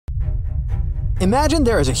Imagine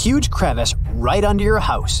there is a huge crevice right under your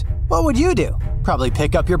house. What would you do? Probably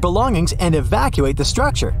pick up your belongings and evacuate the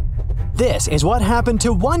structure. This is what happened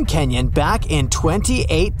to one Kenyan back in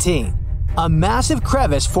 2018. A massive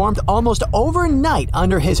crevice formed almost overnight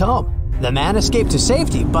under his home. The man escaped to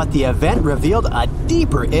safety, but the event revealed a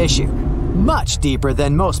deeper issue. Much deeper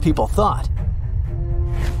than most people thought.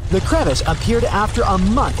 The crevice appeared after a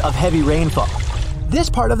month of heavy rainfall. This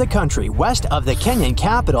part of the country, west of the Kenyan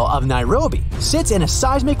capital of Nairobi, sits in a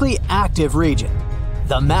seismically active region.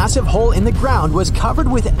 The massive hole in the ground was covered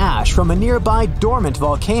with ash from a nearby dormant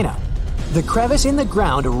volcano. The crevice in the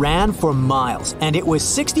ground ran for miles, and it was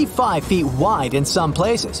 65 feet wide in some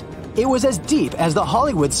places. It was as deep as the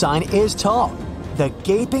Hollywood sign is tall. The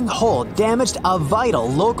gaping hole damaged a vital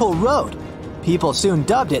local road. People soon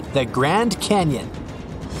dubbed it the Grand Canyon.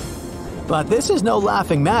 But this is no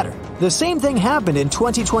laughing matter. The same thing happened in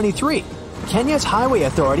 2023. Kenya's highway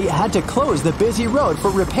authority had to close the busy road for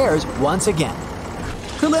repairs once again.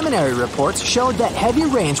 Preliminary reports showed that heavy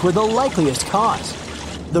rains were the likeliest cause.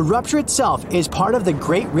 The rupture itself is part of the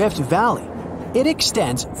Great Rift Valley. It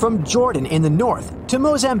extends from Jordan in the north to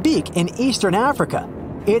Mozambique in eastern Africa.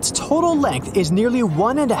 Its total length is nearly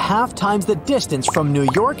 1.5 times the distance from New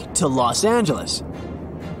York to Los Angeles.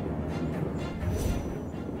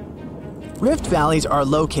 Rift valleys are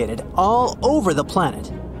located all over the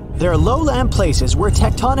planet. They're lowland places where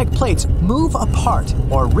tectonic plates move apart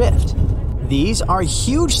or rift. These are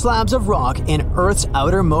huge slabs of rock in Earth's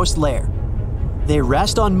outermost layer. They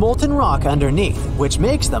rest on molten rock underneath, which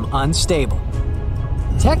makes them unstable.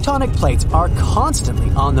 Tectonic plates are constantly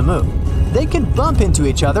on the move. They can bump into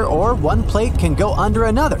each other, or one plate can go under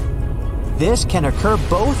another. This can occur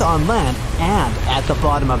both on land and at the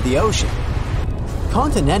bottom of the ocean.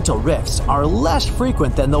 Continental rifts are less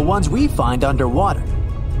frequent than the ones we find underwater.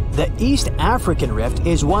 The East African Rift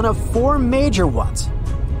is one of 4 major ones.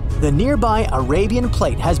 The nearby Arabian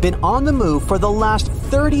plate has been on the move for the last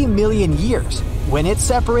 30 million years. When it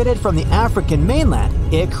separated from the African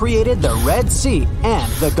mainland, it created the Red Sea and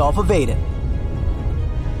the Gulf of Aden.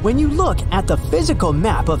 When you look at the physical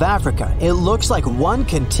map of Africa, it looks like one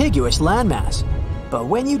contiguous landmass. But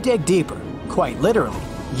when you dig deeper, quite literally,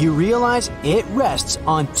 you realize it rests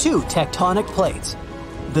on 2 tectonic plates.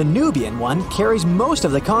 The Nubian one carries most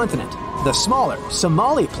of the continent. The smaller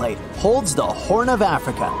Somali plate holds the Horn of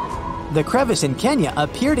Africa. The crevice in Kenya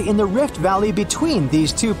appeared in the Rift Valley between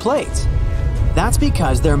these 2 plates. That's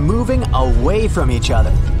because they're moving away from each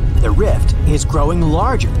other. The rift is growing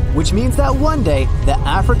larger, which means that one day the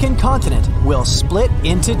African continent will split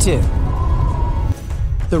into 2.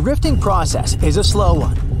 The rifting process is a slow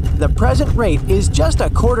one. The present rate is just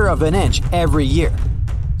 1/4 of an inch every year.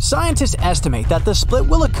 Scientists estimate that the split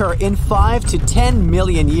will occur in 5 to 10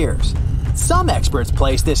 million years. Some experts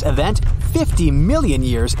place this event 50 million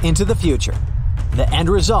years into the future. The end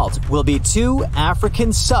result will be 2 African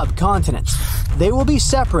subcontinents. They will be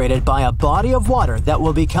separated by a body of water that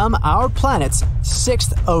will become our planet's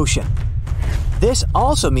 6th ocean. This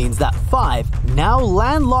also means that 5 now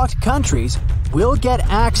landlocked countries will get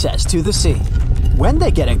access to the sea. When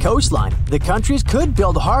they get a coastline, the countries could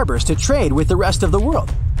build harbors to trade with the rest of the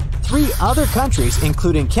world. 3 other countries,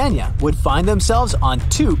 including Kenya, would find themselves on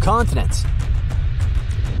 2 continents.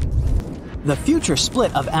 The future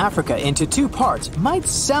split of Africa into 2 parts might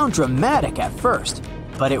sound dramatic at first,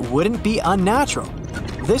 but it wouldn't be unnatural.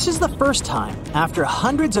 This is the first time, after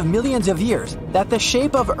hundreds of millions of years, that the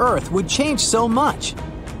shape of Earth would change so much.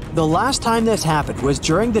 The last time this happened was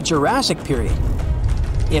during the Jurassic period.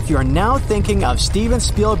 If you're now thinking of Steven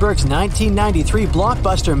Spielberg's 1993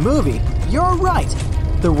 blockbuster movie, you're right.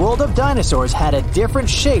 The world of dinosaurs had a different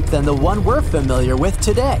shape than the one we're familiar with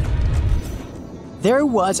today. There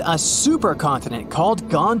was a supercontinent called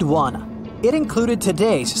Gondwana. It included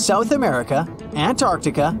today's South America,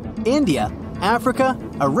 Antarctica, India, Africa,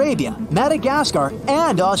 Arabia, Madagascar,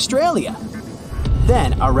 and Australia.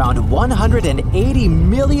 Then, around 180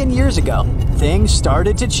 million years ago, things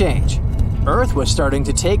started to change. Earth was starting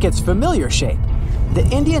to take its familiar shape. The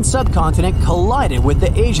Indian subcontinent collided with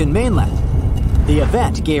the Asian mainland. The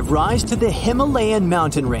event gave rise to the Himalayan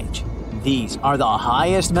mountain range. These are the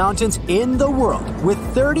highest mountains in the world, with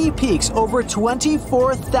 30 peaks over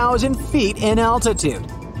 24,000 feet in altitude.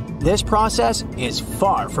 This process is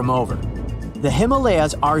far from over. The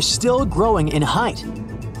Himalayas are still growing in height.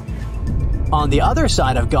 On the other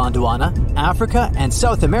side of Gondwana, Africa and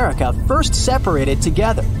South America first separated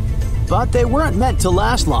together. But they weren't meant to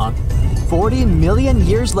last long. 40 million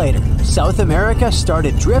years later, South America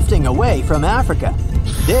started drifting away from Africa.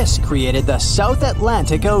 This created the South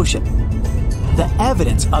Atlantic Ocean. The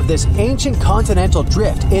evidence of this ancient continental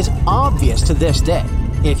drift is obvious to this day.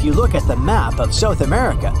 If you look at the map of South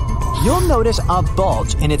America, you'll notice a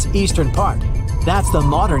bulge in its eastern part. That's the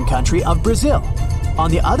modern country of Brazil. On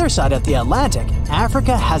the other side of the Atlantic,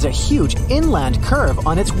 Africa has a huge inland curve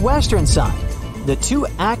on its western side. The two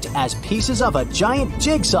act as pieces of a giant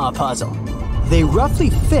jigsaw puzzle. They roughly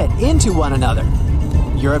fit into one another.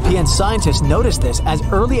 European scientists noticed this as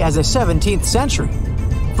early as the 17th century.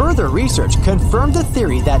 Further research confirmed the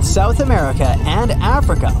theory that South America and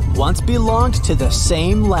Africa once belonged to the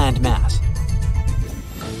same landmass.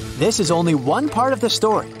 This is only one part of the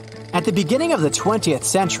story. At the beginning of the 20th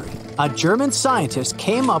century, a German scientist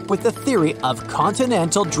came up with the theory of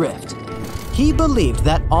continental drift. He believed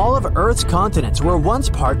that all of Earth's continents were once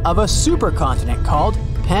part of a supercontinent called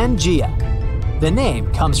Pangaea. The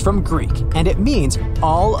name comes from Greek, and it means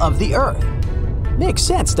all of the Earth. Makes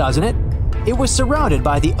sense, doesn't it? It was surrounded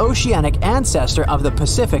by the oceanic ancestor of the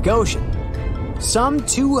Pacific Ocean. Some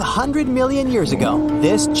 200 million years ago,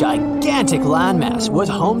 this gigantic landmass was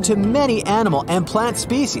home to many animal and plant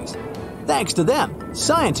species. Thanks to them,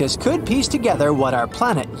 scientists could piece together what our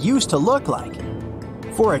planet used to look like.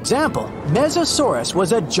 For example, Mesosaurus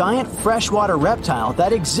was a giant freshwater reptile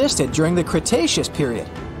that existed during the Cretaceous period.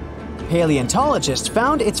 Paleontologists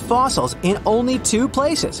found its fossils in only two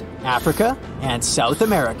places, Africa and South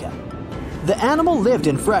America. The animal lived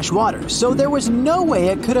in fresh water, so there was no way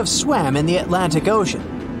it could have swam in the Atlantic Ocean.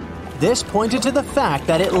 This pointed to the fact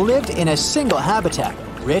that it lived in a single habitat,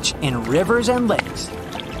 rich in rivers and lakes.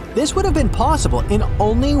 This would have been possible in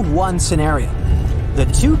only one scenario. The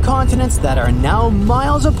two continents that are now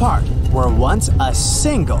miles apart were once a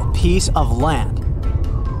single piece of land.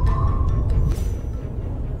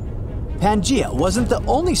 Pangaea wasn't the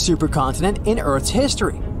only supercontinent in Earth's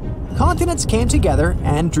history. Continents came together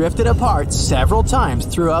and drifted apart several times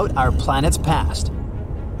throughout our planet's past.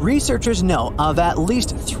 Researchers know of at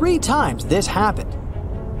least 3 times this happened.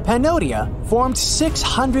 Pannonia formed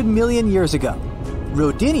 600 million years ago.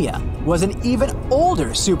 Rodinia was an even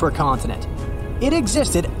older supercontinent. It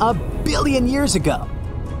existed 1 billion years ago.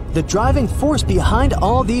 The driving force behind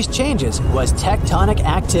all these changes was tectonic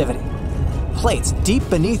activity. Plates deep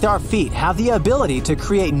beneath our feet have the ability to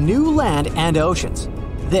create new land and oceans.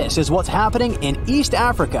 This is what's happening in East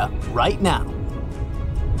Africa right now.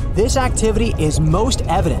 This activity is most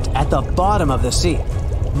evident at the bottom of the sea.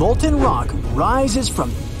 Molten rock rises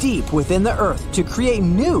from deep within the earth to create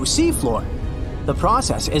new seafloor. The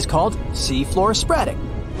process is called seafloor spreading.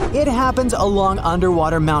 It happens along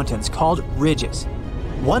underwater mountains called ridges.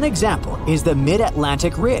 One example is the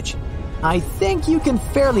Mid-Atlantic Ridge. I think you can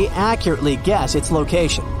fairly accurately guess its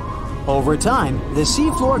location. Over time, the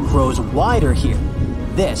seafloor grows wider here.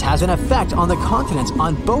 This has an effect on the continents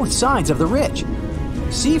on both sides of the ridge.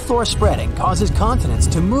 Seafloor spreading causes continents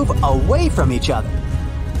to move away from each other.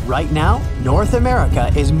 Right now, North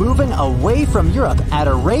America is moving away from Europe at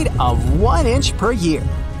a rate of 1 inch per year.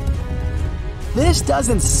 This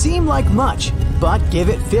doesn't seem like much, but give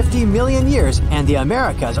it 50 million years and the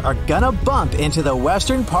Americas are gonna bump into the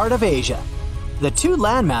western part of Asia. The two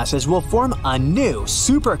landmasses will form a new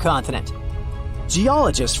supercontinent.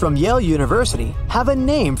 Geologists from Yale University have a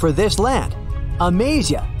name for this land,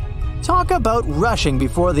 Amasia. Talk about rushing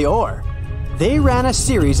before the ore. They ran a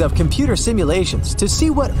series of computer simulations to see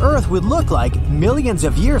what Earth would look like millions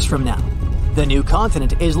of years from now. The new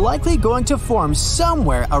continent is likely going to form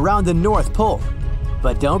somewhere around the North Pole.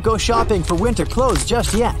 But don't go shopping for winter clothes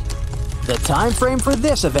just yet. The time frame for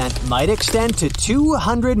this event might extend to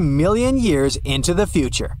 200 million years into the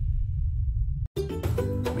future.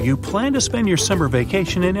 You plan to spend your summer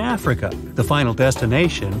vacation in Africa. The final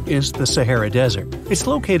destination is the Sahara Desert. It's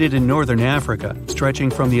located in northern Africa, stretching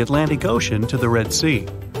from the Atlantic Ocean to the Red Sea.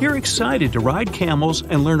 You're excited to ride camels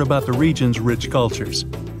and learn about the region's rich cultures.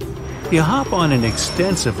 You hop on an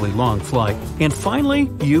extensively long flight, and finally,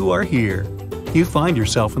 you are here. You find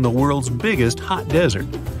yourself in the world's biggest hot desert.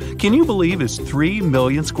 Can you believe it's 3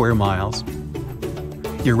 million square miles?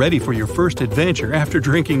 You're ready for your first adventure after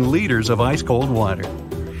drinking liters of ice-cold water.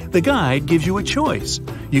 The guide gives you a choice.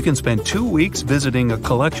 You can spend 2 weeks visiting a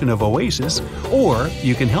collection of oases, or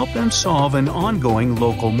you can help them solve an ongoing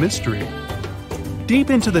local mystery. Deep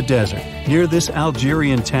into the desert, near this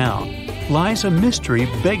Algerian town, lies a mystery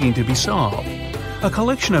begging to be solved. A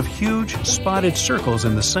collection of huge, spotted circles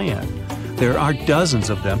in the sand. There are dozens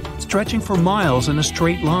of them, stretching for miles in a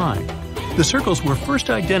straight line. The circles were first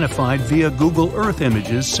identified via Google Earth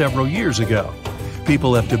images several years ago.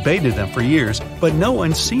 People have debated them for years, but no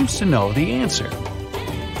one seems to know the answer.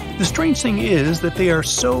 The strange thing is that they are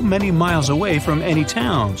so many miles away from any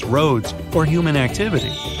towns, roads, or human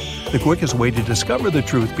activity. The quickest way to discover the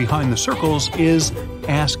truth behind the circles is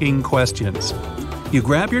asking questions. You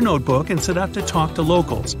grab your notebook and set out to talk to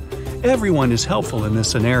locals. Everyone is helpful in this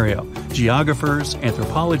scenario: geographers,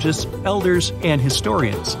 anthropologists, elders, and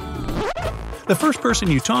historians. The first person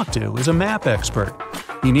you talk to is a map expert.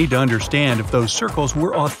 You need to understand if those circles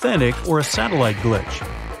were authentic or a satellite glitch.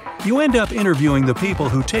 You end up interviewing the people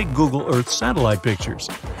who take Google Earth satellite pictures.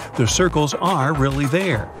 The circles are really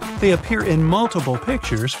there. They appear in multiple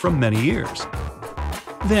pictures from many years.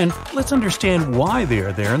 Then, let's understand why they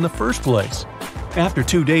are there in the first place. After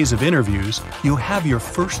 2 days of interviews, you have your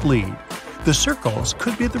first lead. The circles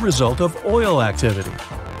could be the result of oil activity.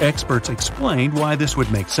 Experts explained why this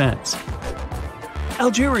would make sense.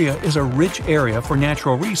 Algeria is a rich area for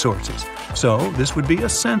natural resources, so this would be a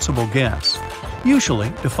sensible guess. Usually,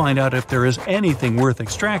 to find out if there is anything worth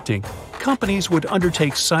extracting, companies would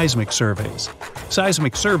undertake seismic surveys.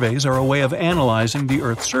 Seismic surveys are a way of analyzing the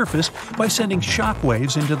Earth's surface by sending shock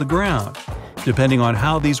waves into the ground. Depending on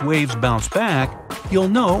how these waves bounce back, you'll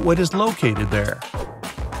know what is located there.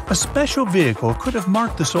 A special vehicle could have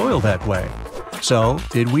marked the soil that way. So,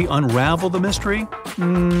 did we unravel the mystery?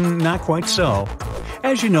 Not quite so.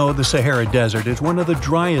 As you know, the Sahara Desert is one of the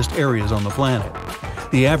driest areas on the planet.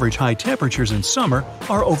 The average high temperatures in summer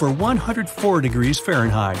are over 104 degrees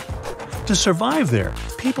Fahrenheit. To survive there,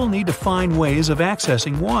 people need to find ways of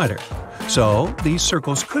accessing water. So, these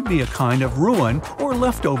circles could be a kind of ruin or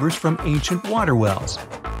leftovers from ancient water wells.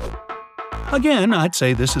 Again, I'd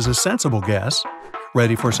say this is a sensible guess.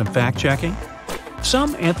 Ready for some fact-checking?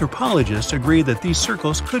 Some anthropologists agree that these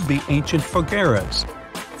circles could be ancient fogueras.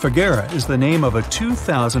 Foguera is the name of a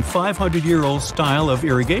 2,500-year-old style of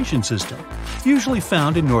irrigation system, usually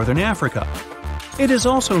found in northern Africa. It is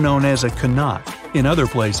also known as a qanat in other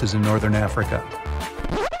places in northern Africa.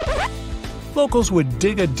 Locals would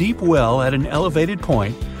dig a deep well at an elevated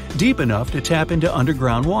point, deep enough to tap into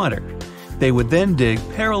underground water. They would then dig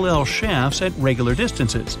parallel shafts at regular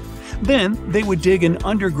distances. Then, they would dig an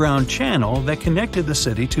underground channel that connected the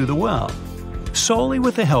city to the well. Solely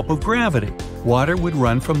with the help of gravity, water would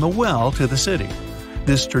run from the well to the city.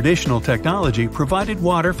 This traditional technology provided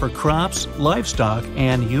water for crops, livestock,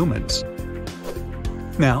 and humans.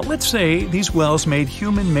 Now, let's say these wells made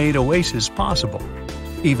human-made oases possible.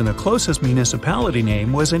 Even the closest municipality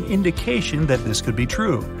name was an indication that this could be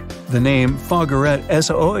true. The name Fogueret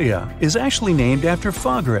Essaouira is actually named after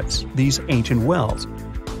fogerets, these ancient wells.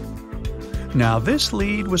 Now, this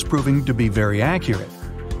lead was proving to be very accurate.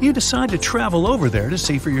 You decide to travel over there to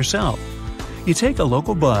see for yourself. You take a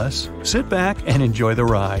local bus, sit back, and enjoy the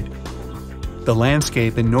ride. The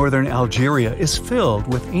landscape in northern Algeria is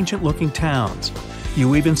filled with ancient-looking towns.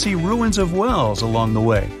 You even see ruins of wells along the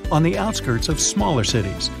way, on the outskirts of smaller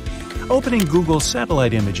cities. Opening Google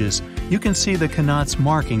satellite images, you can see the qanat's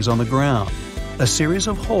markings on the ground, a series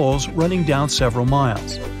of holes running down several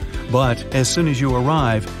miles. But as soon as you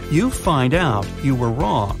arrive, you find out you were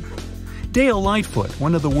wrong. Dale Lightfoot,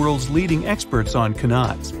 one of the world's leading experts on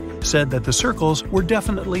qanats, said that the circles were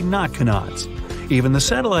definitely not qanats. Even the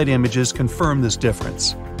satellite images confirm this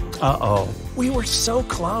difference. Uh-oh, we were so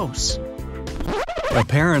close.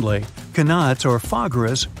 Apparently, qanats or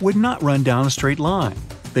fogueras would not run down a straight line.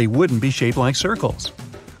 They wouldn't be shaped like circles.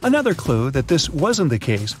 Another clue that this wasn't the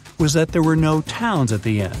case was that there were no towns at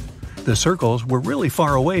the end. The circles were really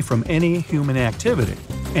far away from any human activity,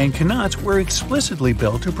 and qanats were explicitly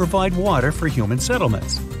built to provide water for human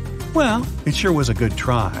settlements. Well, it sure was a good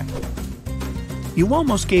try. You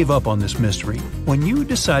almost gave up on this mystery when you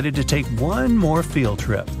decided to take one more field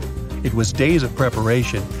trip. It was days of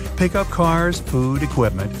preparation, pickup cars, food,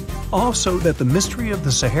 equipment, all so that the mystery of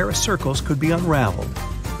the Sahara circles could be unraveled.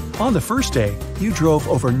 On the first day, you drove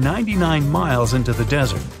over 99 miles into the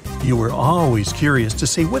desert. You were always curious to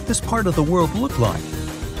see what this part of the world looked like.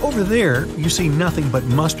 Over there, you see nothing but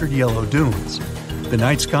mustard yellow dunes. The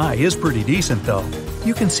night sky is pretty decent though.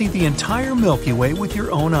 You can see the entire Milky Way with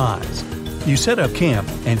your own eyes. You set up camp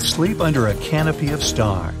and sleep under a canopy of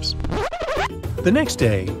stars. The next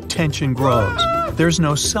day, tension grows. There's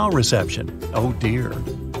no cell reception. Oh dear.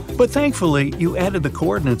 But thankfully, you added the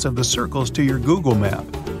coordinates of the circles to your Google map.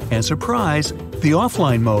 And surprise, the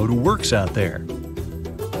offline mode works out there.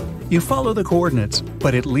 You follow the coordinates,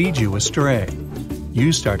 but it leads you astray.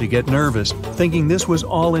 You start to get nervous, thinking this was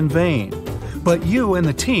all in vain. But you and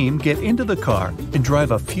the team get into the car and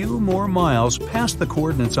drive a few more miles past the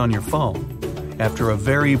coordinates on your phone. After a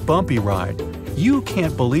very bumpy ride, you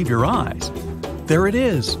can't believe your eyes. There it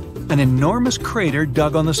is, an enormous crater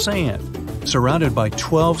dug on the sand, surrounded by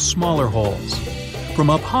 12 smaller holes. From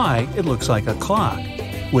up high, it looks like a clock,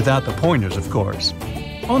 without the pointers, of course.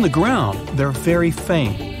 On the ground, they're very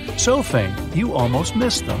faint, So faint you almost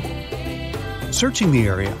missed them. Searching the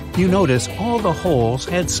area, you notice all the holes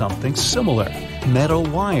had something similar: metal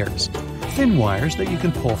wires, thin wires that you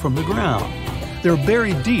can pull from the ground. They're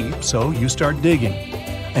buried deep, so you start digging.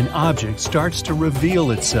 An object starts to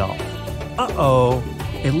reveal itself. Uh-oh,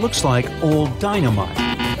 it looks like old dynamite.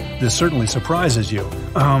 This certainly surprises you.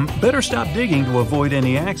 Better stop digging to avoid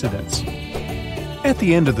any accidents. At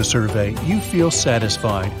the end of the survey, you feel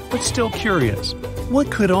satisfied, but still curious. What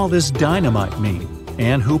could all this dynamite mean?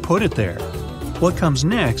 And who put it there? What comes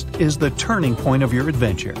next is the turning point of your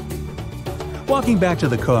adventure. Walking back to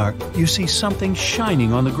the car, you see something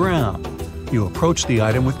shining on the ground. You approach the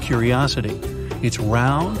item with curiosity. It's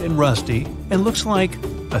round and rusty and looks like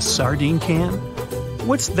a sardine can.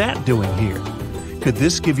 What's that doing here? Could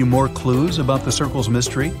this give you more clues about the circle's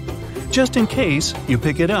mystery? Just in case, you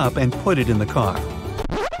pick it up and put it in the car.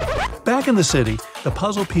 Back in the city, the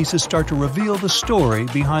puzzle pieces start to reveal the story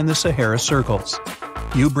behind the Sahara circles.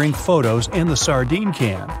 You bring photos and the sardine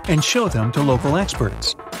can and show them to local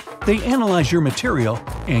experts. They analyze your material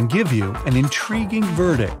and give you an intriguing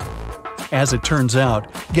verdict. As it turns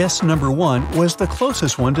out, guess number 1 was the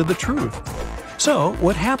closest one to the truth. So,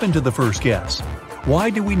 what happened to the first guess? Why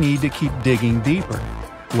do we need to keep digging deeper?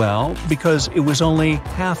 Well, because it was only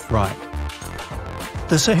half right.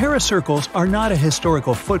 The Sahara circles are not a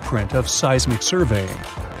historical footprint of seismic surveying.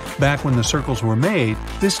 Back when the circles were made,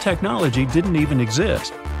 this technology didn't even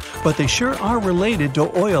exist. But they sure are related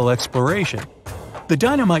to oil exploration. The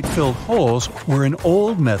dynamite-filled holes were an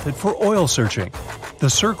old method for oil searching. The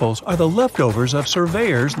circles are the leftovers of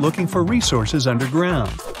surveyors looking for resources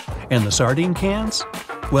underground. And the sardine cans?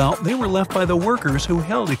 Well, they were left by the workers who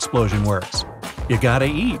held explosion works. You gotta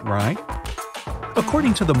eat, right?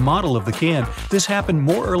 According to the model of the can, this happened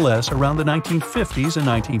more or less around the 1950s and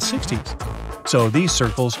 1960s. So these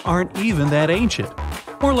circles aren't even that ancient.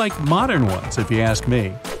 More like modern ones, if you ask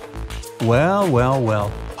me.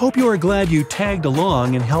 Well. Hope you are glad you tagged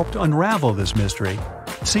along and helped unravel this mystery.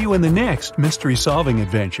 See you in the next mystery-solving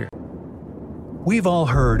adventure. We've all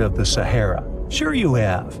heard of the Sahara. Sure you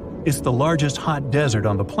have. It's the largest hot desert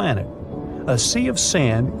on the planet. A sea of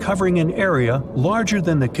sand covering an area larger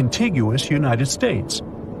than the contiguous United States.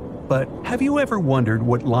 But have you ever wondered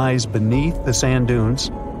what lies beneath the sand dunes?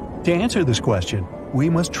 To answer this question, we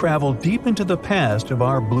must travel deep into the past of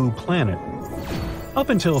our blue planet. Up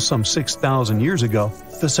until some 6,000 years ago,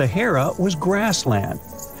 the Sahara was grassland.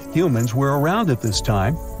 Humans were around at this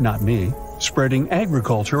time, not me, spreading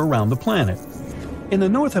agriculture around the planet. In the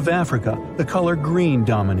north of Africa, the color green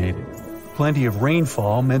dominated. Plenty of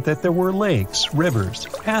rainfall meant that there were lakes, rivers,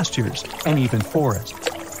 pastures, and even forests.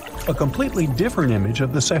 A completely different image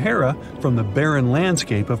of the Sahara from the barren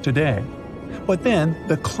landscape of today. But then,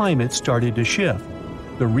 the climate started to shift.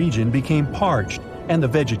 The region became parched, and the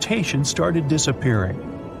vegetation started disappearing.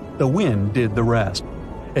 The wind did the rest.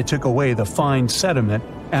 It took away the fine sediment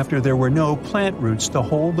after there were no plant roots to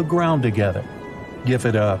hold the ground together. Give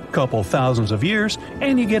it a couple thousands of years,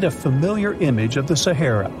 and you get a familiar image of the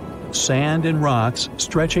Sahara. Sand and rocks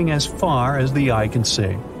stretching as far as the eye can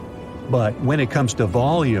see. But when it comes to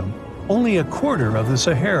volume, only a quarter of the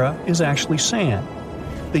Sahara is actually sand.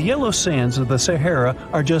 The yellow sands of the Sahara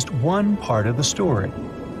are just one part of the story.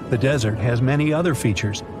 The desert has many other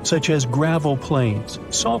features, such as gravel plains,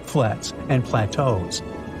 salt flats, and plateaus.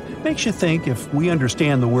 Makes you think if we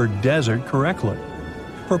understand the word desert correctly.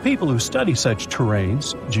 For people who study such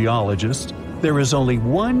terrains, geologists, there is only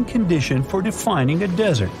one condition for defining a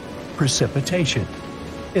desert: precipitation.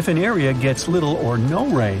 If an area gets little or no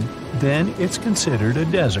rain, then it's considered a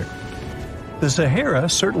desert. The Sahara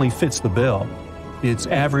certainly fits the bill. Its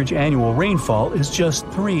average annual rainfall is just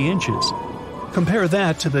 3 inches. Compare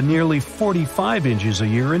that to the nearly 45 inches a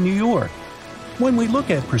year in New York. When we look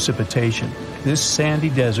at precipitation, this sandy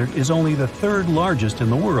desert is only the 3rd largest in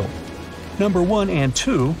the world. Number 1 and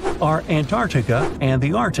 2 are Antarctica and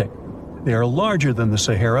the Arctic. They are larger than the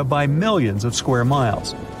Sahara by millions of square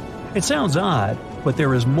miles. It sounds odd, but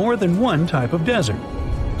there is more than one type of desert.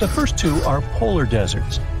 The first 2 are polar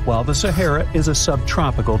deserts, while the Sahara is a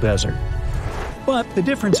subtropical desert. But the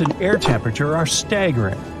difference in air temperature are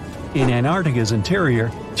staggering. In Antarctica's interior,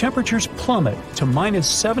 temperatures plummet to minus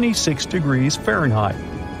 76 degrees Fahrenheit.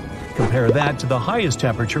 Compare that to the highest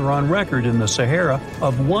temperature on record in the Sahara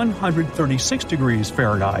of 136 degrees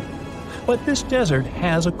Fahrenheit. But this desert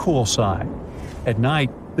has a cool side. At night,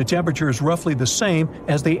 the temperature is roughly the same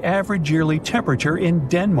as the average yearly temperature in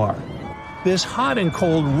Denmark. This hot and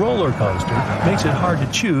cold roller coaster makes it hard to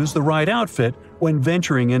choose the right outfit when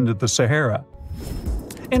venturing into the Sahara.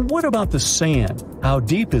 And what about the sand? How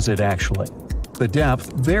deep is it actually? The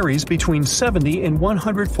depth varies between 70 and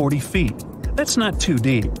 140 feet. That's not too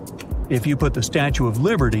deep. If you put the Statue of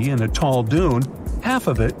Liberty in a tall dune, half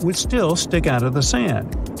of it would still stick out of the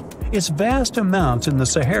sand. Its vast amounts in the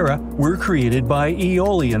Sahara were created by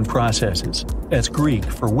aeolian processes. That's Greek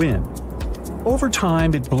for wind. Over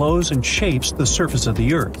time, it blows and shapes the surface of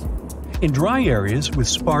the earth. In dry areas with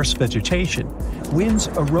sparse vegetation, winds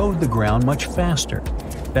erode the ground much faster.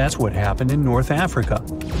 That's what happened in North Africa.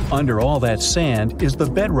 Under all that sand is the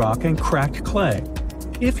bedrock and cracked clay.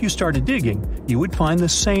 If you started digging, you would find the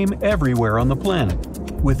same everywhere on the planet,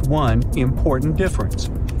 with one important difference.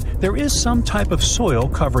 There is some type of soil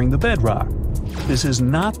covering the bedrock. This is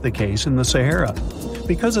not the case in the Sahara.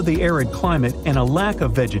 Because of the arid climate and a lack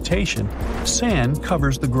of vegetation, sand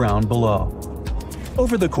covers the ground below.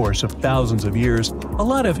 Over the course of thousands of years, a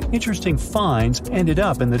lot of interesting finds ended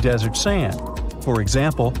up in the desert sand. For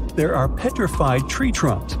example, there are petrified tree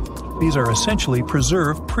trunks. These are essentially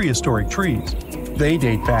preserved prehistoric trees. They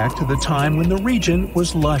date back to the time when the region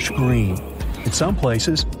was lush green. In some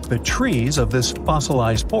places, the trees of this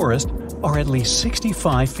fossilized forest are at least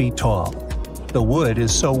 65 feet tall. The wood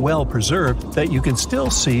is so well preserved that you can still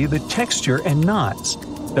see the texture and knots.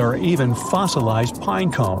 There are even fossilized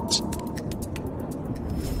pine cones.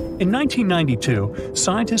 In 1992,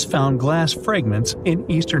 scientists found glass fragments in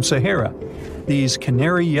eastern Sahara. These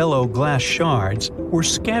canary yellow glass shards were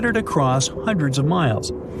scattered across hundreds of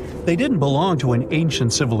miles. They didn't belong to an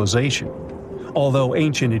ancient civilization, although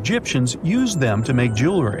ancient Egyptians used them to make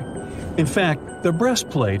jewelry. In fact, the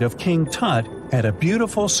breastplate of King Tut had a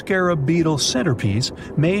beautiful scarab beetle centerpiece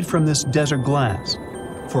made from this desert glass.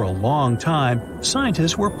 For a long time,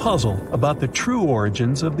 scientists were puzzled about the true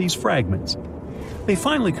origins of these fragments. They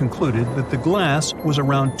finally concluded that the glass was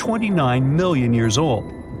around 29 million years old.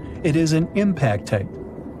 It is an impact tape.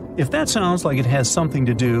 If that sounds like it has something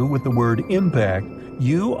to do with the word impact,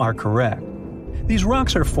 you are correct. These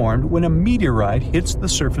rocks are formed when a meteorite hits the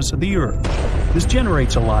surface of the Earth. This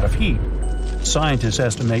generates a lot of heat. Scientists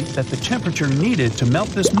estimate that the temperature needed to melt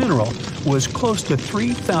this mineral was close to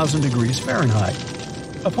 3,000 degrees Fahrenheit.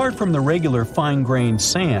 Apart from the regular fine-grained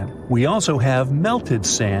sand, we also have melted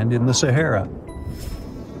sand in the Sahara.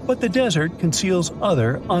 But the desert conceals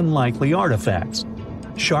other unlikely artifacts.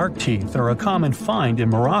 Shark teeth are a common find in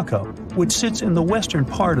Morocco, which sits in the western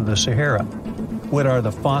part of the Sahara. What are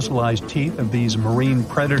the fossilized teeth of these marine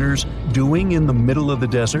predators doing in the middle of the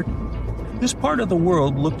desert? This part of the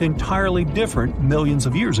world looked entirely different millions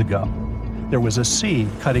of years ago. There was a sea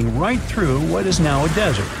cutting right through what is now a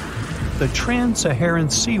desert. The Trans-Saharan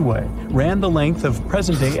Seaway ran the length of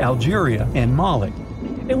present-day Algeria and Mali.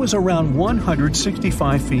 It was around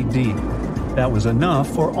 165 feet deep. That was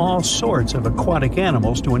enough for all sorts of aquatic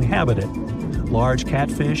animals to inhabit it. Large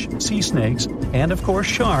catfish, sea snakes, and of course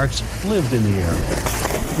sharks lived in the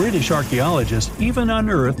area. British archaeologists even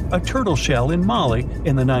unearthed a turtle shell in Mali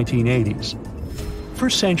in the 1980s. For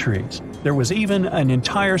centuries, there was even an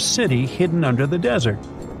entire city hidden under the desert.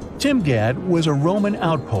 Timgad was a Roman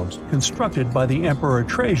outpost constructed by the Emperor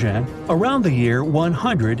Trajan around the year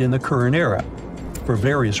 100 in the current era. For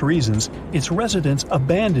various reasons, its residents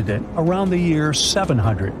abandoned it around the year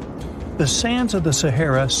 700. The sands of the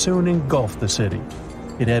Sahara soon engulfed the city.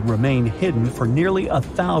 It had remained hidden for nearly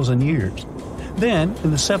 1,000 years. Then,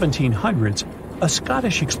 in the 1700s, a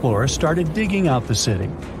Scottish explorer started digging out the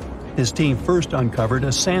city. His team first uncovered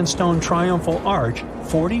a sandstone triumphal arch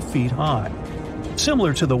 40 feet high,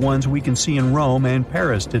 similar to the ones we can see in Rome and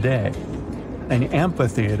Paris today. An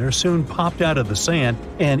amphitheater soon popped out of the sand,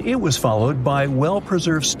 and it was followed by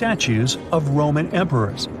well-preserved statues of Roman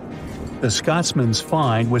emperors. The Scotsman's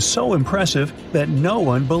find was so impressive that no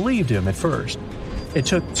one believed him at first. It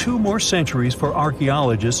took 2 more centuries for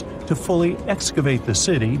archaeologists to fully excavate the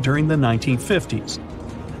city during the 1950s.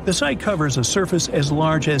 The site covers a surface as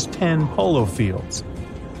large as 10 polo fields.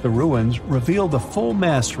 The ruins reveal the full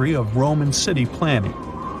mastery of Roman city planning.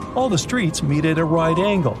 All the streets meet at a right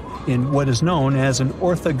angle in what is known as an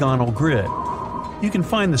orthogonal grid. You can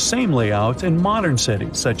find the same layout in modern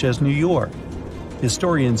cities such as New York.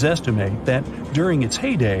 Historians estimate that during its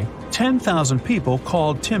heyday, 10,000 people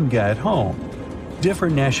called Timgad home.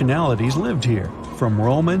 Different nationalities lived here, from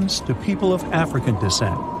Romans to people of African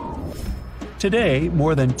descent. Today,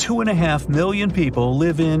 more than 2.5 million people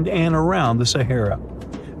live in and around the Sahara.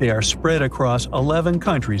 They are spread across 11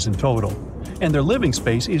 countries in total, and their living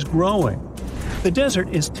space is growing. The desert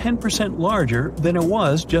is 10% larger than it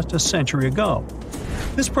was just a century ago.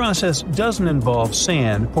 This process doesn't involve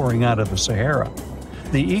sand pouring out of the Sahara.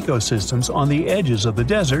 The ecosystems on the edges of the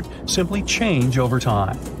desert simply change over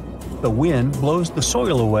time. The wind blows the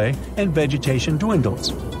soil away and vegetation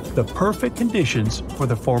dwindles. the perfect conditions for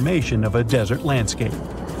the formation of a desert landscape.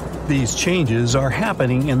 These changes are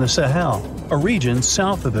happening in the Sahel, a region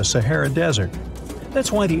south of the Sahara Desert.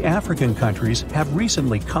 That's why the African countries have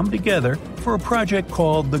recently come together for a project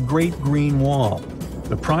called the Great Green Wall.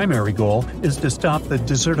 The primary goal is to stop the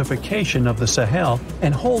desertification of the Sahel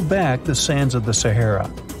and hold back the sands of the Sahara.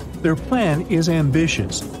 Their plan is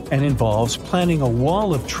ambitious and involves planting a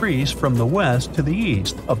wall of trees from the west to the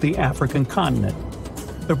east of the African continent.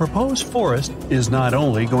 The proposed forest is not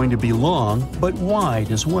only going to be long, but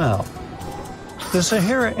wide as well. The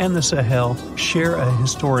Sahara and the Sahel share a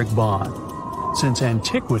historic bond. Since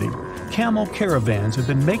antiquity, camel caravans have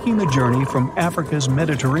been making the journey from Africa's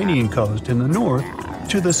Mediterranean coast in the north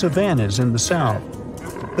to the savannas in the south.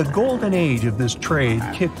 The golden age of this trade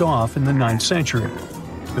kicked off in the 9th century.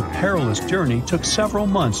 The perilous journey took several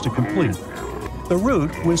months to complete. The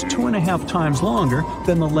route was 2.5 times longer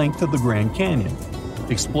than the length of the Grand Canyon.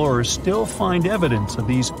 Explorers still find evidence of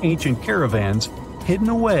these ancient caravans hidden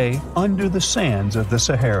away under the sands of the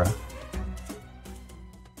Sahara.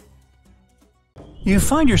 You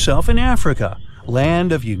find yourself in Africa,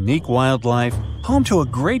 land of unique wildlife, home to a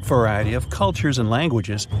great variety of cultures and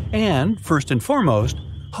languages, and, first and foremost,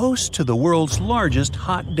 host to the world's largest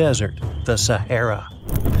hot desert, the Sahara.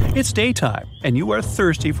 It's daytime, and you are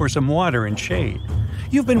thirsty for some water and shade.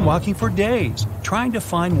 You've been walking for days, trying to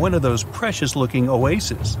find one of those precious-looking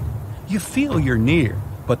oases. You feel you're near,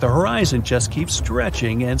 but the horizon just keeps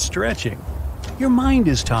stretching and stretching. Your mind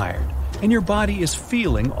is tired, and your body is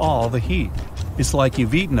feeling all the heat. It's like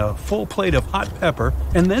you've eaten a full plate of hot pepper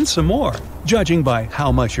and then some more, judging by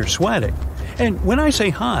how much you're sweating. And when I say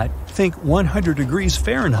hot, think 100 degrees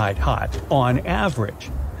Fahrenheit hot, on average.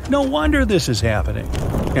 No wonder this is happening.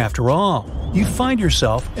 After all, you find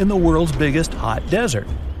yourself in the world's biggest hot desert.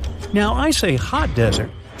 Now, I say hot desert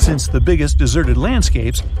since the biggest deserted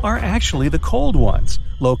landscapes are actually the cold ones,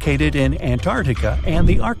 located in Antarctica and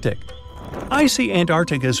the Arctic. Icy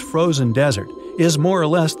Antarctica's frozen desert is more or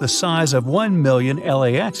less the size of 1 million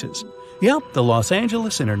LAXs. Yep, the Los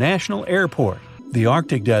Angeles International Airport. The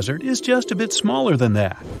Arctic Desert is just a bit smaller than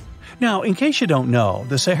that. Now, in case you don't know,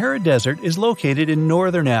 the Sahara Desert is located in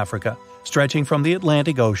northern Africa, stretching from the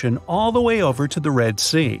Atlantic Ocean all the way over to the Red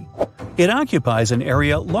Sea. It occupies an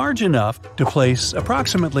area large enough to place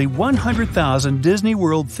approximately 100,000 Disney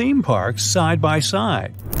World theme parks side by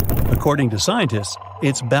side. According to scientists,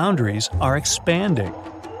 its boundaries are expanding.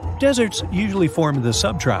 Deserts usually form in the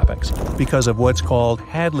subtropics because of what's called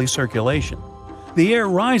Hadley circulation. The air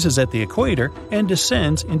rises at the equator and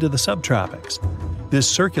descends into the subtropics. This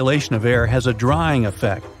circulation of air has a drying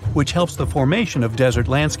effect, which helps the formation of desert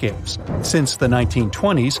landscapes. Since the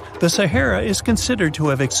 1920s, the Sahara is considered to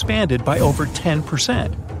have expanded by over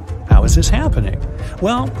 10%. How is this happening?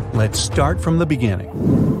 Well, let's start from the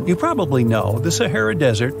beginning. You probably know the Sahara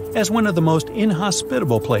Desert as one of the most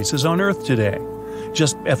inhospitable places on Earth today.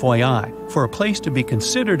 Just FYI, for a place to be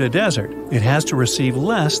considered a desert, it has to receive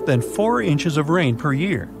less than 4 inches of rain per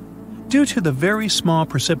year. Due to the very small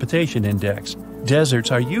precipitation index, deserts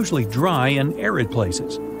are usually dry and arid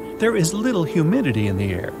places. There is little humidity in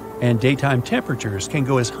the air, and daytime temperatures can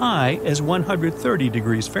go as high as 130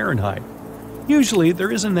 degrees Fahrenheit. Usually,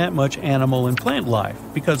 there isn't that much animal and plant life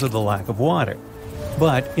because of the lack of water.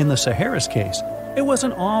 But in the Sahara's case, it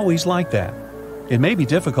wasn't always like that. It may be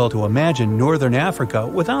difficult to imagine northern Africa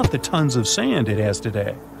without the tons of sand it has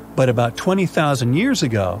today. But about 20,000 years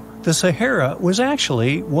ago, the Sahara was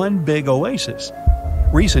actually one big oasis.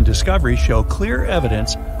 Recent discoveries show clear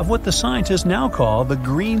evidence of what the scientists now call the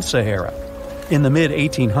Green Sahara. In the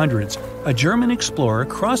mid-1800s, a German explorer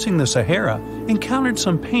crossing the Sahara encountered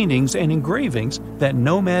some paintings and engravings that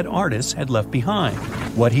nomad artists had left behind.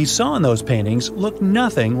 What he saw in those paintings looked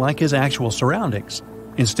nothing like his actual surroundings.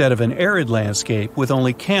 Instead of an arid landscape with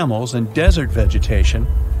only camels and desert vegetation,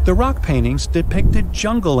 the rock paintings depicted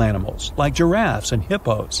jungle animals like giraffes and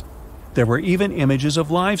hippos. There were even images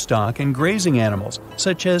of livestock and grazing animals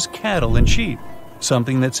such as cattle and sheep,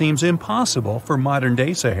 something that seems impossible for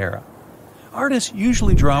modern-day Sahara. Artists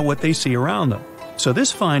usually draw what they see around them, so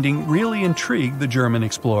this finding really intrigued the German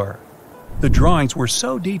explorer. The drawings were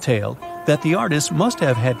so detailed that the artists must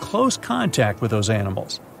have had close contact with those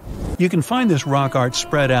animals. You can find this rock art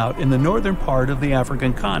spread out in the northern part of the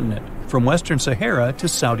African continent, from western Sahara to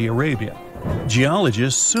Saudi Arabia.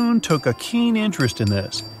 Geologists soon took a keen interest in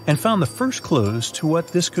this and found the first clues to what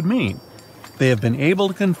this could mean. They have been able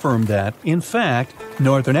to confirm that, in fact,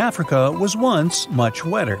 northern Africa was once much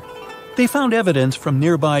wetter. They found evidence from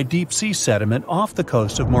nearby deep-sea sediment off the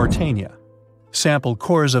coast of Mauritania. Sampled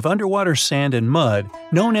cores of underwater sand and mud,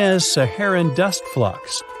 known as Saharan dust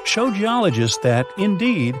flux, show geologists that,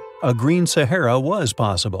 indeed, a green Sahara was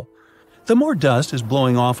possible. The more dust is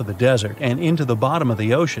blowing off of the desert and into the bottom of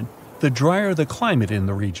the ocean, the drier the climate in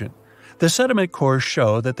the region. The sediment cores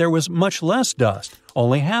show that there was much less dust,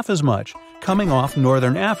 only half as much, coming off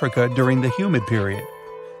northern Africa during the humid period.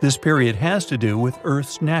 This period has to do with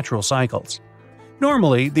Earth's natural cycles.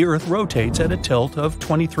 Normally, the Earth rotates at a tilt of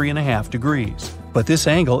 23.5 degrees, but this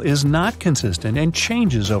angle is not consistent and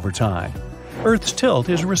changes over time. Earth's tilt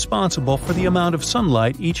is responsible for the amount of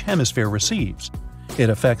sunlight each hemisphere receives.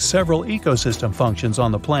 It affects several ecosystem functions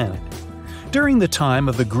on the planet. During the time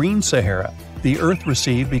of the Green Sahara, the Earth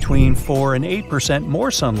received between 4 and 8%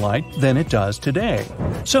 more sunlight than it does today.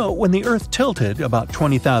 So, when the Earth tilted about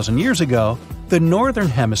 20,000 years ago, the northern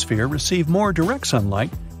hemisphere received more direct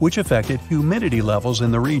sunlight, which affected humidity levels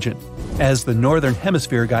in the region. As the northern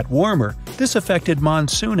hemisphere got warmer, this affected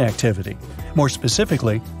monsoon activity, more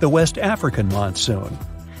specifically, the West African monsoon.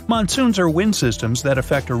 Monsoons are wind systems that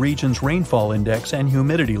affect a region's rainfall index and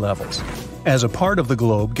humidity levels. As a part of the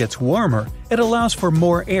globe gets warmer, it allows for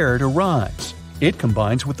more air to rise. It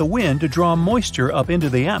combines with the wind to draw moisture up into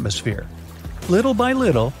the atmosphere. Little by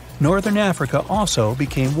little, northern Africa also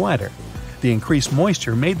became wetter. The increased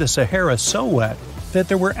moisture made the Sahara so wet that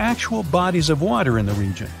there were actual bodies of water in the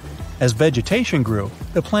region. As vegetation grew,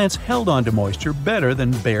 the plants held onto moisture better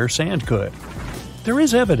than bare sand could. There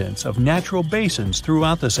is evidence of natural basins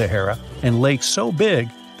throughout the Sahara and lakes so big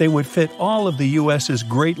they would fit all of the U.S.'s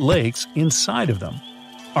Great Lakes inside of them.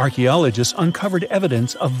 Archaeologists uncovered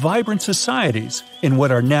evidence of vibrant societies in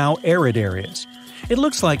what are now arid areas. It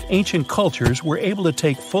looks like ancient cultures were able to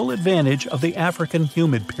take full advantage of the African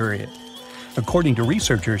humid period. According to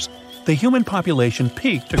researchers, the human population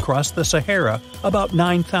peaked across the Sahara about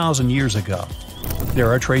 9,000 years ago.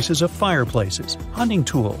 There are traces of fireplaces, hunting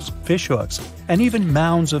tools, fishhooks, and even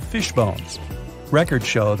mounds of fish bones. Records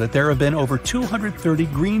show that there have been over 230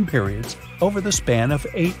 green periods over the span of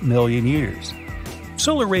 8 million years.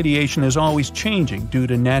 Solar radiation is always changing due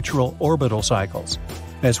to natural orbital cycles.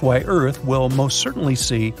 That's why Earth will most certainly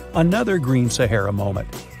see another green Sahara moment.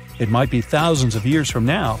 It might be thousands of years from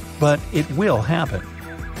now, but it will happen.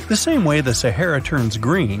 The same way the Sahara turns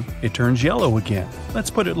green, it turns yellow again.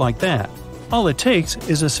 Let's put it like that. All it takes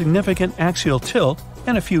is a significant axial tilt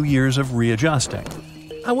and a few years of readjusting.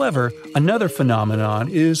 However, another phenomenon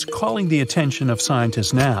is calling the attention of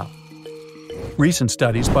scientists now. Recent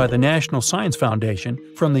studies by the National Science Foundation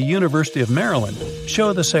from the University of Maryland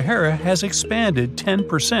show the Sahara has expanded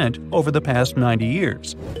 10% over the past 90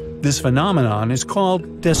 years. This phenomenon is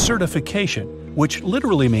called desertification, which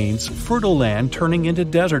literally means fertile land turning into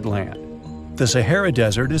desert land. The Sahara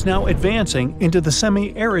Desert is now advancing into the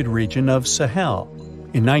semi-arid region of Sahel.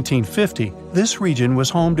 In 1950, this region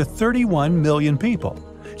was home to 31 million people.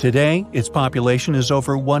 Today, its population is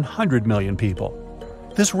over 100 million people.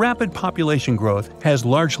 This rapid population growth has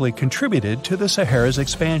largely contributed to the Sahara's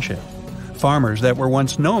expansion. Farmers that were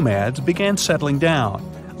once nomads began settling down.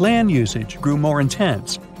 Land usage grew more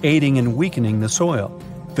intense, aiding in weakening the soil.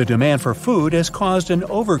 The demand for food has caused an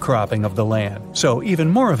overcropping of the land, so even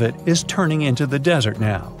more of it is turning into the desert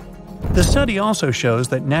now. The study also shows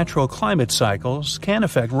that natural climate cycles can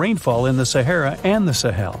affect rainfall in the Sahara and the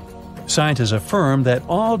Sahel. Scientists affirm that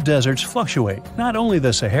all deserts fluctuate, not only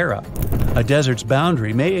the Sahara. A desert's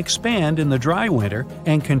boundary may expand in the dry winter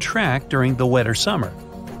and contract during the wetter summer.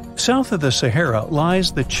 South of the Sahara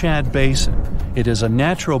lies the Chad Basin. It is a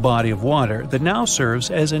natural body of water that now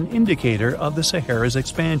serves as an indicator of the Sahara's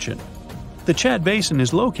expansion. The Chad Basin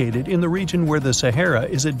is located in the region where the Sahara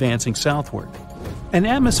is advancing southward. An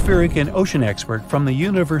atmospheric and ocean expert from the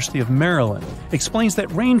University of Maryland explains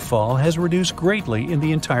that rainfall has reduced greatly in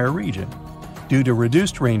the entire region. Due to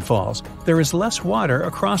reduced rainfalls, there is less water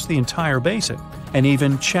across the entire basin, and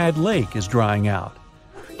even Chad Lake is drying out.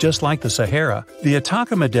 Just like the Sahara, the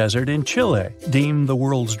Atacama Desert in Chile, deemed the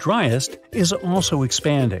world's driest, is also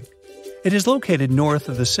expanding. It is located north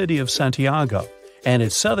of the city of Santiago, and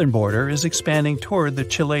its southern border is expanding toward the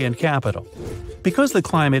Chilean capital. Because the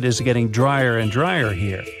climate is getting drier and drier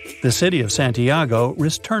here, the city of Santiago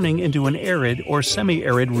risks turning into an arid or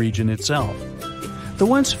semi-arid region itself. The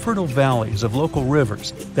once fertile valleys of local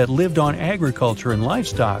rivers that lived on agriculture and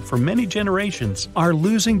livestock for many generations are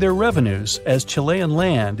losing their revenues as Chilean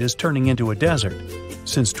land is turning into a desert.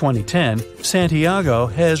 Since 2010, Santiago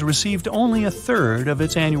has received only a third of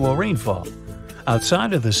its annual rainfall.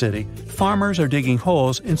 Outside of the city, farmers are digging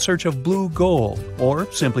holes in search of blue gold,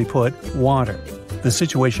 or simply put, water. The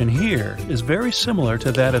situation here is very similar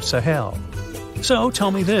to that of Sahel. So tell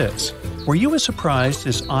me this, Were you as surprised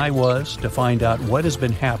as I was to find out what has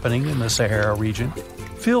been happening in the Sahara region?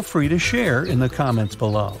 Feel free to share in the comments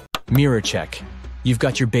below. Mirror check. You've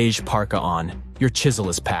got your beige parka on, your chisel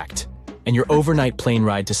is packed, and your overnight plane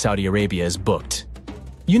ride to Saudi Arabia is booked.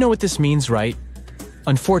 You know what this means, right?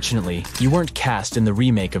 Unfortunately, you weren't cast in the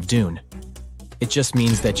remake of Dune. It just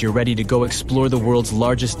means that you're ready to go explore the world's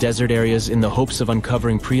largest desert areas in the hopes of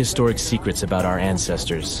uncovering prehistoric secrets about our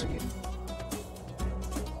ancestors.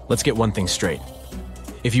 Let's get one thing straight.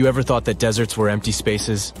 If you ever thought that deserts were empty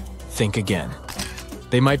spaces, think again.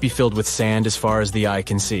 They might be filled with sand as far as the eye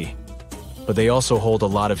can see, but they also hold a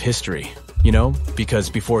lot of history, you know, because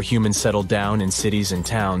before humans settled down in cities and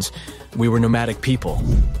towns, we were nomadic people,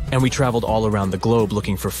 and we traveled all around the globe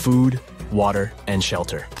looking for food, water, and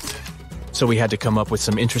shelter. So we had to come up with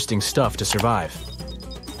some interesting stuff to survive.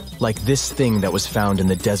 Like this thing that was found in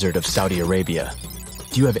the desert of Saudi Arabia.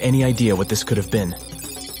 Do you have any idea what this could have been?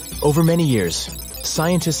 Over many years,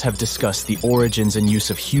 scientists have discussed the origins and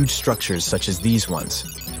use of huge structures such as these ones.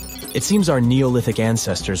 It seems our Neolithic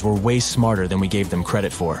ancestors were way smarter than we gave them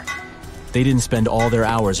credit for. They didn't spend all their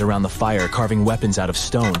hours around the fire carving weapons out of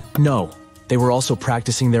stone. No, they were also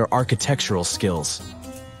practicing their architectural skills.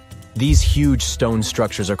 These huge stone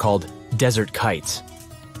structures are called desert kites,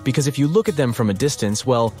 because if you look at them from a distance,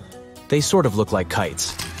 well, they sort of look like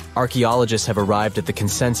kites. Archaeologists have arrived at the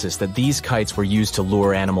consensus that these kites were used to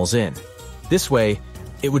lure animals in. This way,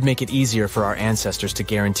 it would make it easier for our ancestors to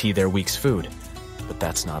guarantee their week's food. But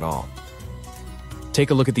that's not all. Take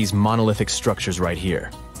a look at these monolithic structures right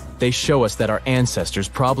here. They show us that our ancestors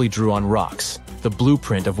probably drew on rocks, the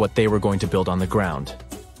blueprint of what they were going to build on the ground.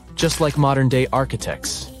 Just like modern-day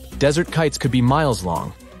architects, desert kites could be miles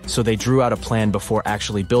long, so they drew out a plan before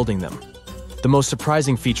actually building them. The most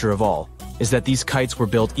surprising feature of all is that these kites were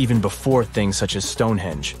built even before things such as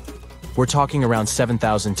Stonehenge. We're talking around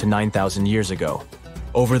 7,000 to 9,000 years ago.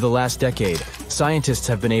 Over the last decade, scientists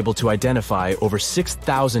have been able to identify over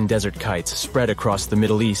 6,000 desert kites spread across the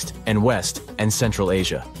Middle East and West and Central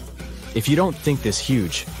Asia. If you don't think this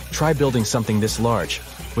huge, try building something this large,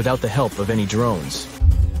 without the help of any drones.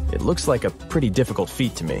 It looks like a pretty difficult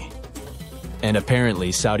feat to me. And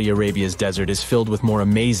apparently, Saudi Arabia's desert is filled with more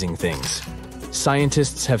amazing things.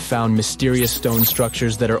 Scientists have found mysterious stone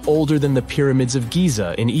structures that are older than the pyramids of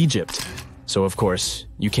Giza in Egypt. So of course,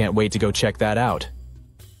 you can't wait to go check that out.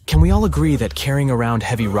 Can we all agree that carrying around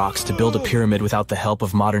heavy rocks to build a pyramid without the help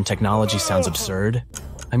of modern technology sounds absurd?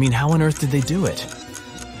 I mean, how on earth did they do it?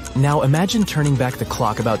 Now imagine turning back the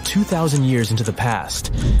clock about 2,000 years into the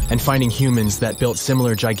past and finding humans that built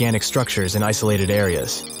similar gigantic structures in isolated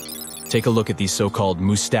areas. Take a look at these so-called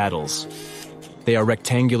mustadils. They are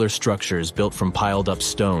rectangular structures built from piled-up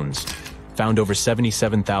stones, found over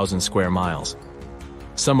 77,000 square miles.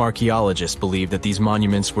 Some archaeologists believe that these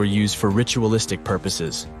monuments were used for ritualistic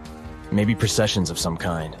purposes, maybe processions of some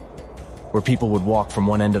kind, where people would walk from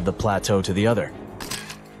one end of the plateau to the other.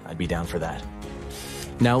 I'd be down for that.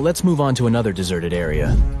 Now let's move on to another deserted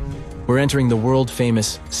area. We're entering the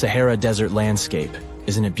world-famous Sahara Desert landscape.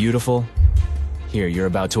 Isn't it beautiful? Here, you're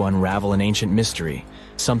about to unravel an ancient mystery,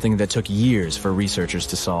 something that took years for researchers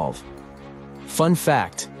to solve. Fun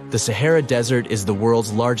fact, the Sahara Desert is the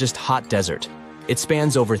world's largest hot desert. It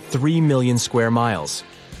spans over 3 million square miles,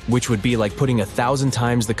 which would be like putting 1,000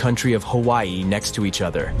 times the country of Hawaii next to each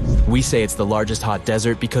other. We say it's the largest hot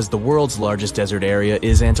desert because the world's largest desert area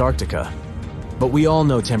is Antarctica. But we all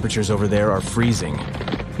know temperatures over there are freezing,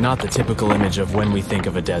 not the typical image of when we think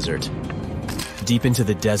of a desert. Deep into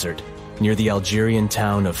the desert, near the Algerian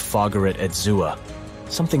town of Fougeret et Zoua,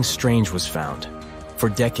 something strange was found. For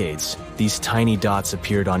decades, these tiny dots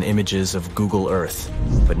appeared on images of Google Earth,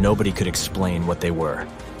 but nobody could explain what they were.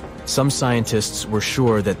 Some scientists were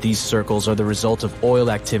sure that these circles are the result of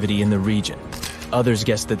oil activity in the region. Others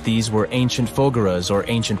guessed that these were ancient fogeras or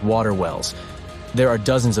ancient water wells. There are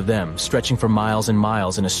dozens of them, stretching for miles and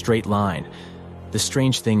miles in a straight line. The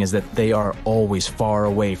strange thing is that they are always far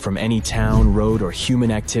away from any town, road, or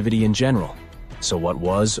human activity in general. So what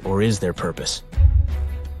was or is their purpose?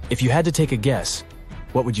 If you had to take a guess,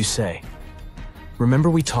 what would you say? Remember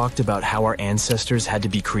we talked about how our ancestors had to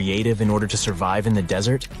be creative in order to survive in the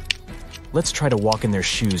desert? Let's try to walk in their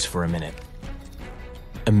shoes for a minute.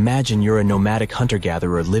 Imagine you're a nomadic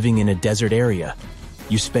hunter-gatherer living in a desert area.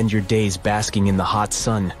 You spend your days basking in the hot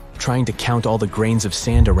sun, trying to count all the grains of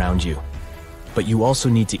sand around you. But you also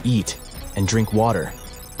need to eat and drink water.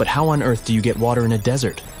 But how on earth do you get water in a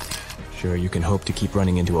desert? Sure, you can hope to keep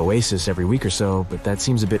running into oasis every week or so, but that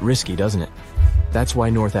seems a bit risky, doesn't it? That's why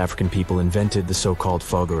North African people invented the so-called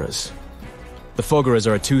fogeras. The fogeras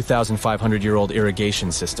are a 2,500-year-old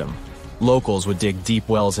irrigation system. Locals would dig deep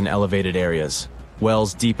wells in elevated areas,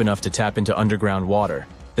 wells deep enough to tap into underground water.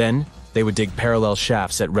 Then, they would dig parallel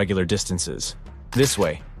shafts at regular distances. This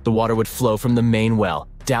way, the water would flow from the main well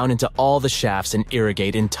down into all the shafts and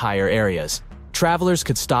irrigate entire areas. Travelers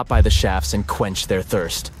could stop by the shafts and quench their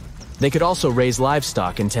thirst. They could also raise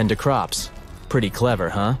livestock and tend to crops. Pretty clever,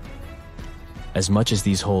 huh? As much as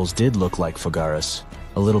these holes did look like fogaras,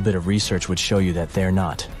 a little bit of research would show you that they're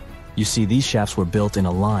not. You see, these shafts were built in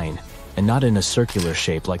a line, and not in a circular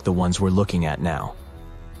shape like the ones we're looking at now.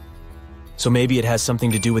 So maybe it has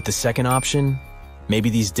something to do with the second option? Maybe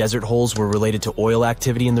these desert holes were related to oil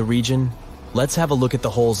activity in the region? Let's have a look at the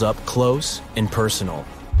holes up close and personal.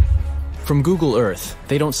 From Google Earth,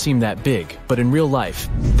 they don't seem that big, but in real life,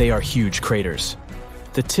 they are huge craters.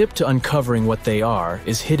 The tip to uncovering what they are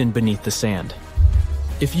is hidden beneath the sand.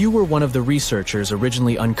 If you were one of the researchers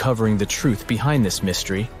originally uncovering the truth behind this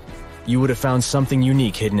mystery, you would have found something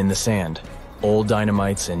unique hidden in the sand. Old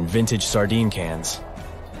dynamites and vintage sardine cans.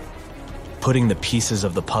 Putting the pieces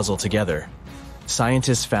of the puzzle together,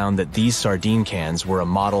 scientists found that these sardine cans were a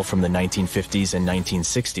model from the 1950s and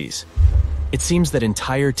 1960s. It seems that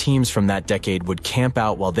entire teams from that decade would camp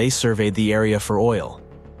out while they surveyed the area for oil.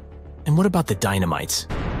 And what about the dynamites?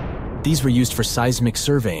 These were used for seismic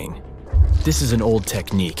surveying. This is an old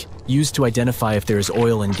technique, used to identify if there is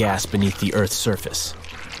oil and gas beneath the Earth's surface.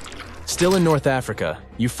 Still in North Africa,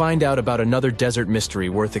 you find out about another desert mystery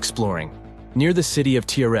worth exploring. Near the city of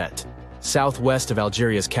Tiaret, southwest of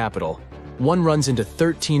Algeria's capital, one runs into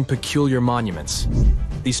 13 peculiar monuments.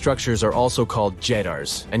 These structures are also called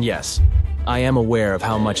jedars, and yes, I am aware of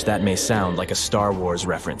how much that may sound like a Star Wars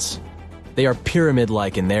reference. They are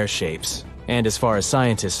pyramid-like in their shapes, and as far as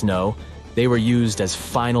scientists know, they were used as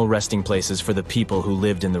final resting places for the people who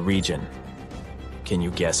lived in the region. Can you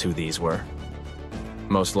guess who these were?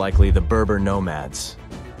 Most likely the Berber nomads.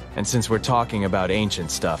 And since we're talking about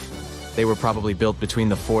ancient stuff, they were probably built between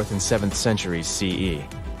the 4th and 7th centuries CE.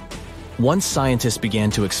 Once scientists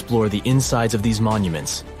began to explore the insides of these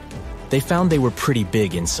monuments, they found they were pretty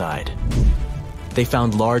big inside. They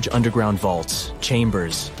found large underground vaults,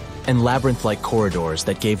 chambers, and labyrinth-like corridors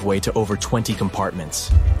that gave way to over 20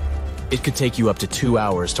 compartments. It could take you up to 2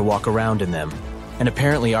 hours to walk around in them, and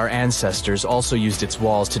apparently our ancestors also used its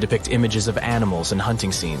walls to depict images of animals and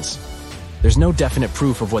hunting scenes. There's no definite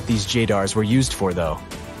proof of what these jedars were used for, though.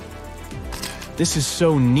 This is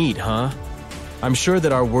so neat, huh? I'm sure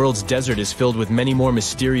that our world's desert is filled with many more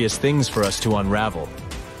mysterious things for us to unravel.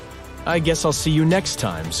 I guess I'll see you next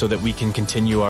time so that we can continue our